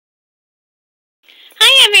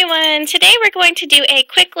everyone! Today we're going to do a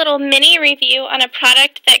quick little mini review on a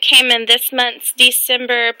product that came in this month's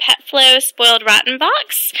December PetFlow Spoiled Rotten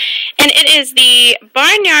box. And it is the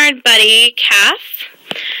Barnyard Buddy calf,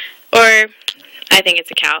 or I think it's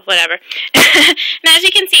a cow, whatever. Now as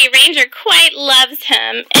you can see, Ranger quite loves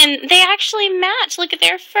him, and they actually match. Look at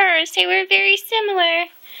their furs, they were very similar.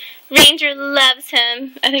 Ranger loves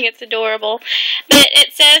him. I think it's adorable. But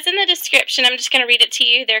it says in the description, I'm just going to read it to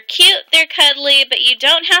you, they're cute, they're cuddly, but you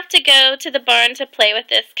don't have to go to the barn to play with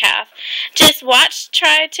this calf. Just watch them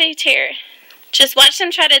try to tear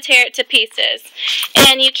it to pieces.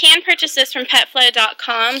 And you can purchase this from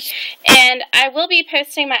PetFlow.com. And I will be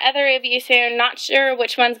posting my other review soon. Not sure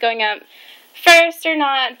which one's going up first or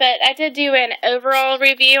not, but I did do an overall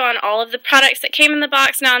review on all of the products that came in the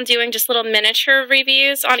box. Now I'm doing just little miniature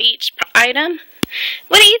reviews on each item.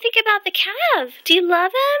 What do you think about the calf? Do you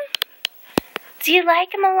love him? Do you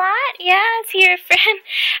like him a lot? Yeah, is he your friend?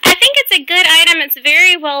 I think it's a good item. It's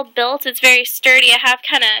very well built. It's very sturdy. I have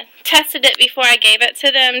kind of tested it before I gave it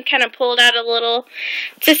to them, kind of pulled out a little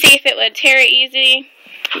to see if it would tear it easy.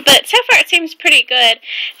 But so far it seems pretty good.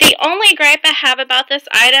 The only gripe I have about this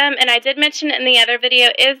item, and I did mention it in the other video,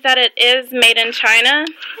 is that it is made in China.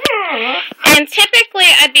 And typically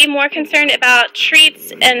I'd be more concerned about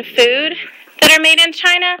treats and food that are made in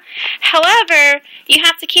China. However, you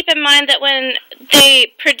have to keep in mind that when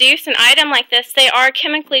they produce an item like this, they are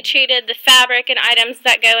chemically treated. The fabric and items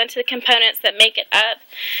that go into the components that make it up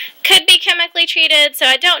could be chemically treated, so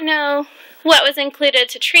I don't know what was included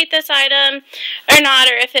to treat this item or not,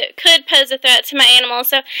 or if it could pose a threat to my animals.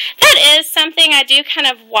 So that is something I do kind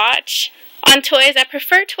of watch on toys. I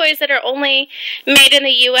prefer toys that are only made in the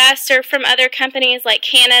U.S. or from other companies like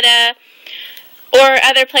Canada or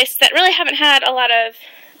other places that really haven't had a lot of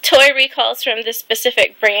toy recalls from this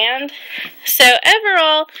specific brand. So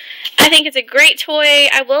overall, I think it's a great toy.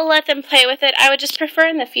 I will let them play with it. I would just prefer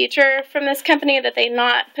in the future from this company that they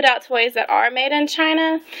not put out toys that are made in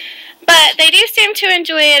China. But they do seem to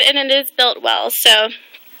enjoy it, and it is built well. So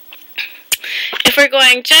if we're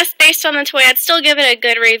going just based on the toy, I'd still give it a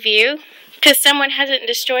good review because someone hasn't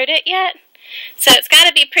destroyed it yet. So it's got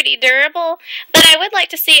to be pretty durable, but I would like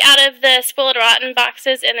to see out of the Spoiled Rotten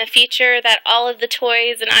boxes in the future that all of the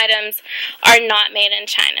toys and items are not made in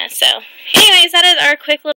China. So anyways, that is our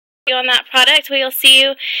quick little review on that product. We'll see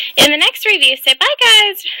you in the next review. Say bye,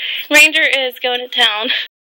 guys. Ranger is going to town.